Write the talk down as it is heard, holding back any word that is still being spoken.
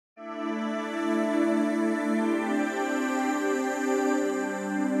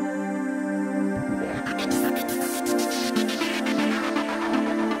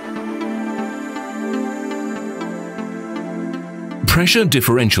Pressure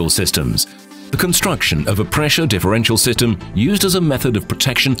differential systems. The construction of a pressure differential system used as a method of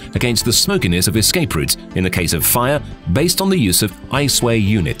protection against the smokiness of escape routes in the case of fire based on the use of iSWAY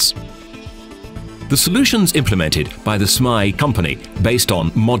units. The solutions implemented by the Smay company based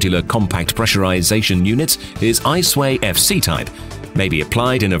on modular compact pressurization units is iSWAY FC type, may be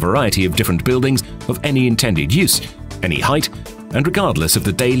applied in a variety of different buildings of any intended use, any height, and regardless of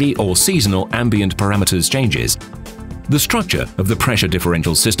the daily or seasonal ambient parameters changes. The structure of the pressure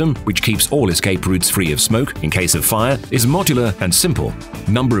differential system, which keeps all escape routes free of smoke in case of fire, is modular and simple.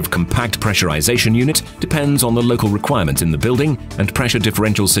 Number of compact pressurization units depends on the local requirements in the building and pressure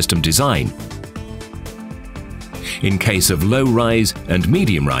differential system design. In case of low-rise and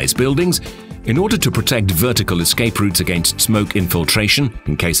medium-rise buildings, in order to protect vertical escape routes against smoke infiltration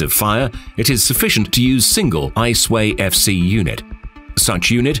in case of fire, it is sufficient to use single iSWAY FC unit.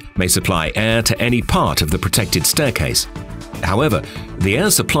 Such unit may supply air to any part of the protected staircase. However, the air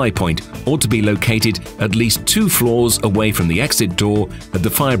supply point ought to be located at least 2 floors away from the exit door at the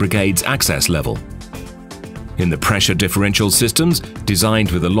fire brigade's access level. In the pressure differential systems, designed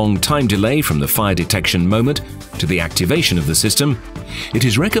with a long time delay from the fire detection moment to the activation of the system, it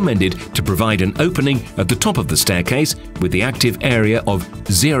is recommended to provide an opening at the top of the staircase with the active area of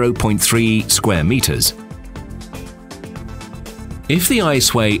 0.3 square meters. If the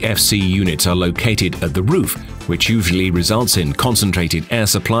iSWAY FC units are located at the roof, which usually results in concentrated air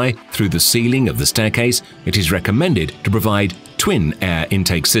supply through the ceiling of the staircase, it is recommended to provide twin air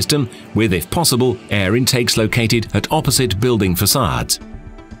intake system with, if possible, air intakes located at opposite building facades.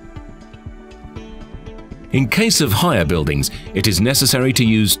 In case of higher buildings, it is necessary to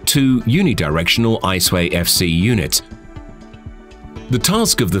use 2 unidirectional iSWAY FC units. The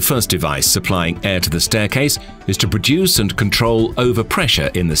task of the first device supplying air to the staircase is to produce and control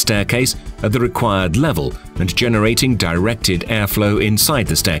overpressure in the staircase at the required level and generating directed airflow inside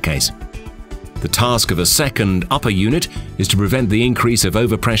the staircase. The task of a second upper unit is to prevent the increase of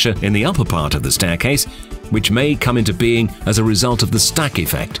overpressure in the upper part of the staircase, which may come into being as a result of the stack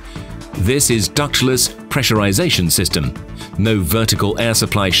effect. This is ductless pressurization system. No vertical air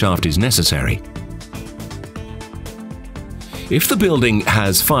supply shaft is necessary. If the building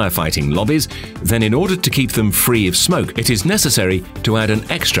has firefighting lobbies, then in order to keep them free of smoke, it is necessary to add an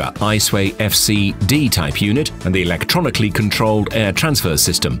extra iSWAY FC D type unit and the electronically controlled air transfer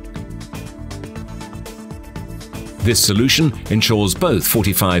system. This solution ensures both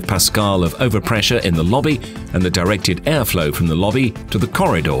 45 pascal of overpressure in the lobby and the directed airflow from the lobby to the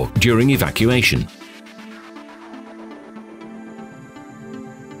corridor during evacuation.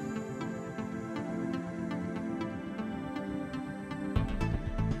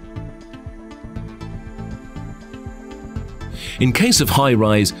 In case of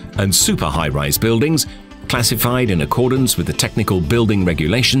high-rise and super high-rise buildings, classified in accordance with the technical building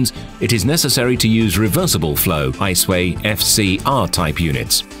regulations, it is necessary to use reversible flow iSWAY FCR type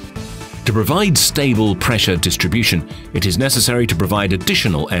units. To provide stable pressure distribution, it is necessary to provide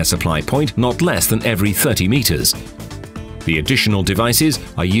additional air supply point not less than every 30 meters. The additional devices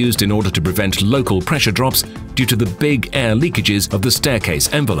are used in order to prevent local pressure drops due to the big air leakages of the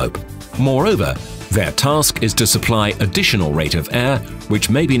staircase envelope. Moreover, their task is to supply additional rate of air, which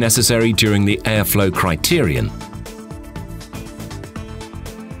may be necessary during the airflow criterion.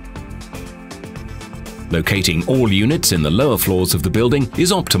 Locating all units in the lower floors of the building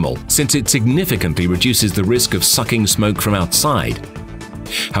is optimal, since it significantly reduces the risk of sucking smoke from outside.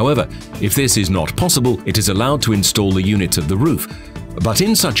 However, if this is not possible, it is allowed to install the units at the roof, but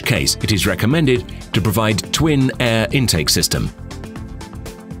in such case it is recommended to provide twin air intake system.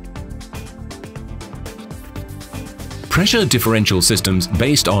 Pressure differential systems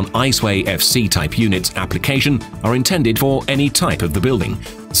based on iSWAY FC type units application are intended for any type of the building.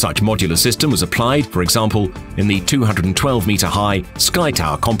 Such modular system was applied, for example, in the 212-meter high Sky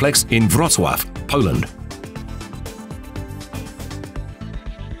Tower complex in Wrocław, Poland.